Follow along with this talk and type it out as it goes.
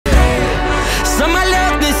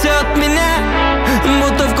Самолет несет меня,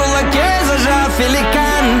 будто в кулаке зажав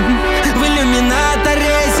великан. В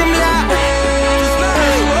иллюминаторе земля.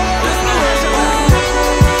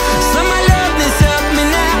 Самолет несет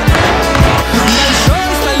меня, большой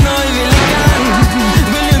стальной великан. В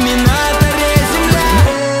иллюминаторе земля.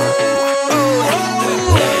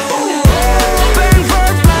 Burn for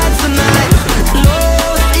flights tonight,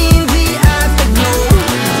 lost in the afterglow.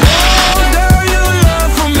 Oh girl, your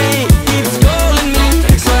love for me keeps calling me,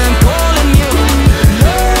 so I'm calling you.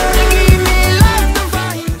 Lord, give me life to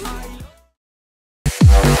find.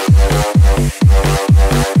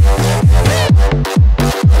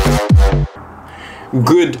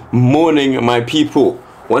 Good morning, my people.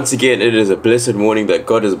 Once again, it is a blessed morning that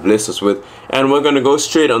God has blessed us with, and we're gonna go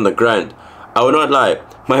straight on the grind. I will not lie,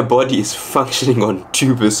 my body is functioning on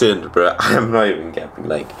 2%, bro. I am not even capping.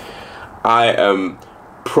 Like, I am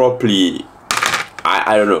properly,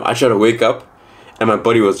 I don't know, I tried to wake up and my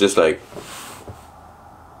body was just like,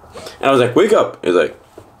 and I was like, wake up. It was like,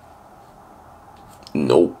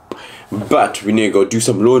 nope. But we need to go do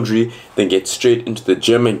some laundry, then get straight into the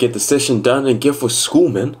gym and get the session done and get for school,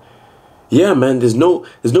 man. Yeah, man, there's no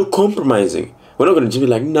compromising. We're not gonna just be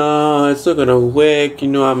like, nah, it's not gonna work, you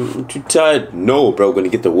know, I'm too tired. No, bro, we're gonna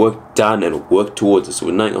get the work done and work towards it. So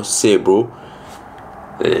we're not gonna say, bro,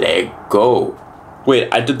 let go. Wait,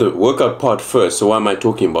 I did the workout part first, so what am I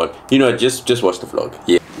talking about? You know, just watch the vlog.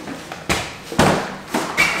 Yeah.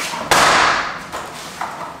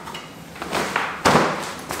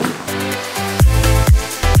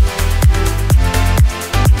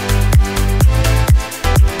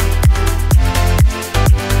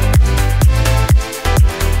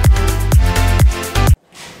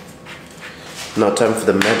 Now time for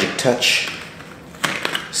the magic touch.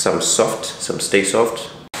 Some soft, some stay soft.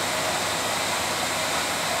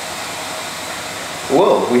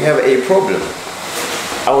 Whoa, we have a problem.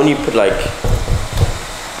 I only put like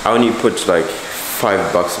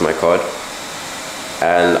 $5 in my card,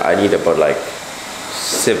 and I need about like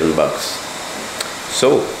 $7.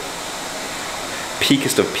 So,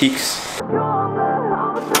 peakest of peaks.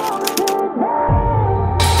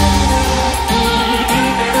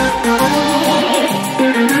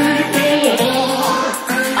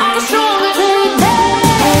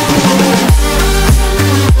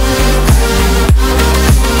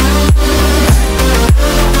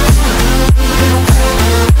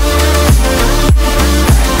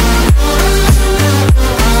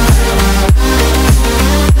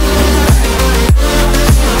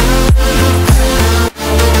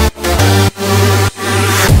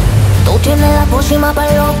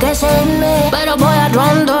 Pero voy a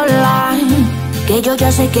draw the line, que yo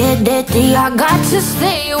ya sé que de ti. I got to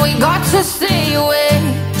stay away, got to stay away.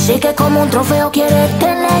 Sé que como un trofeo quieres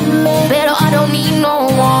tenerme, pero I don't need no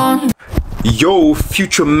one. Yo,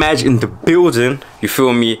 future Maj in the building. You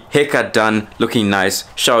feel me? Haircut done, looking nice.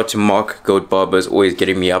 Shout out to Mark, Goat Barbers, always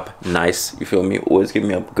getting me up nice. You feel me? Always getting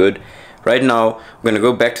me up good. Right now, I'm gonna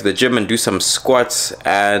go back to the gym and do some squats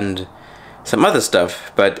and some other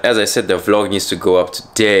stuff. But as I said, the vlog needs to go up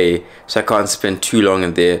today, so I can't spend too long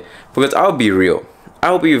in there, because I'll be real.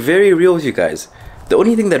 I'll be very real with you guys. The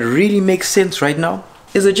only thing that really makes sense right now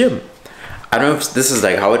is the gym. I don't know if this is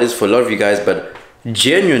like how it is for a lot of you guys, but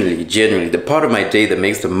genuinely, the part of my day that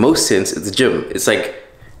makes the most sense is the gym. It's like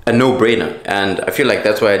a no-brainer, and I feel like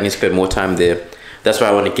that's why I need to spend more time there. That's why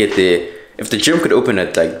I want to get there. If the gym could open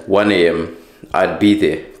at like 1 AM, I'd be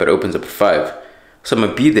there, but it opens up at 5. So I'm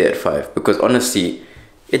gonna be there at 5, because honestly,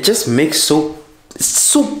 it just makes it's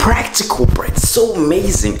so practical, bro. It's so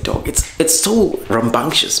amazing, dog. It's so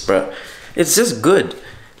rambunctious, bro. It's just good.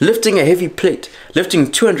 Lifting a heavy plate,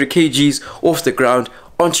 lifting 200 kgs off the ground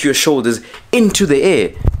onto your shoulders into the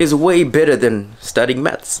air is way better than studying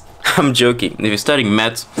maths. I'm joking. If you're studying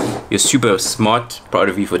maths, you're super smart. Proud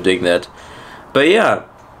of you for doing that. But yeah,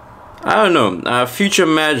 I don't know. Future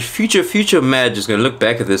Maj is gonna look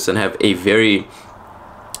back at this and have a very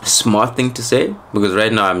smart thing to say, because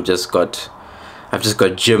right now I've just got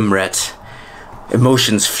gym rat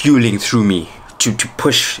emotions fueling through me to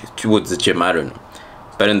push towards the gym. I don't know,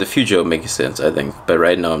 but in the future it'll make sense, I think. But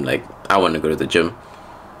right now I'm like, I want to go to the gym,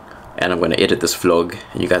 and I'm gonna edit this vlog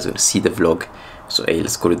and you guys are gonna see the vlog. So hey,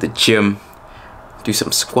 let's go to the gym, do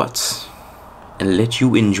some squats, and let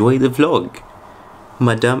you enjoy the vlog.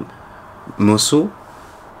 Madame, Monsieur,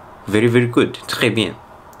 very good, très bien,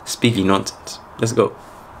 speaking nonsense. Let's go.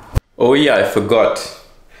 Oh yeah, I forgot.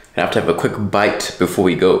 I have to have a quick bite before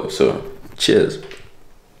we go, so cheers.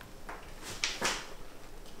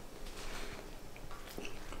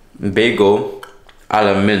 Bagel a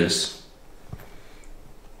la mince.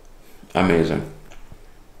 Amazing.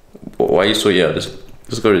 Whoa. Why are you so yeah?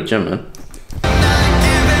 Just go to the gym, man.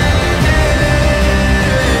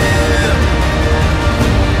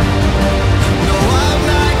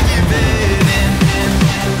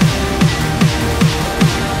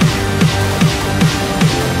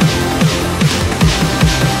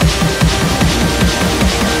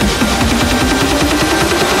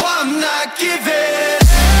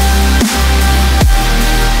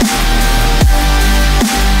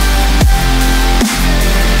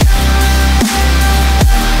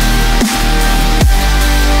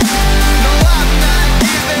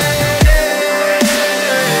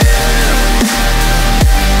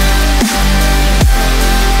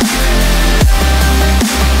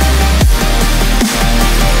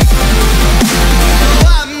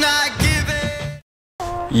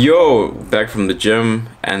 Yo, back from the gym,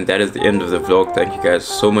 and that is the end of the vlog. Thank you guys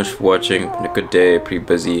so much for watching. Been a good day, pretty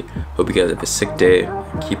busy. Hope you guys have a sick day.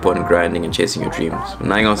 Keep on grinding and chasing your dreams.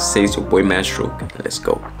 Nothing else to say, it's your boy Majstroke. Let's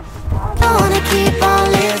go.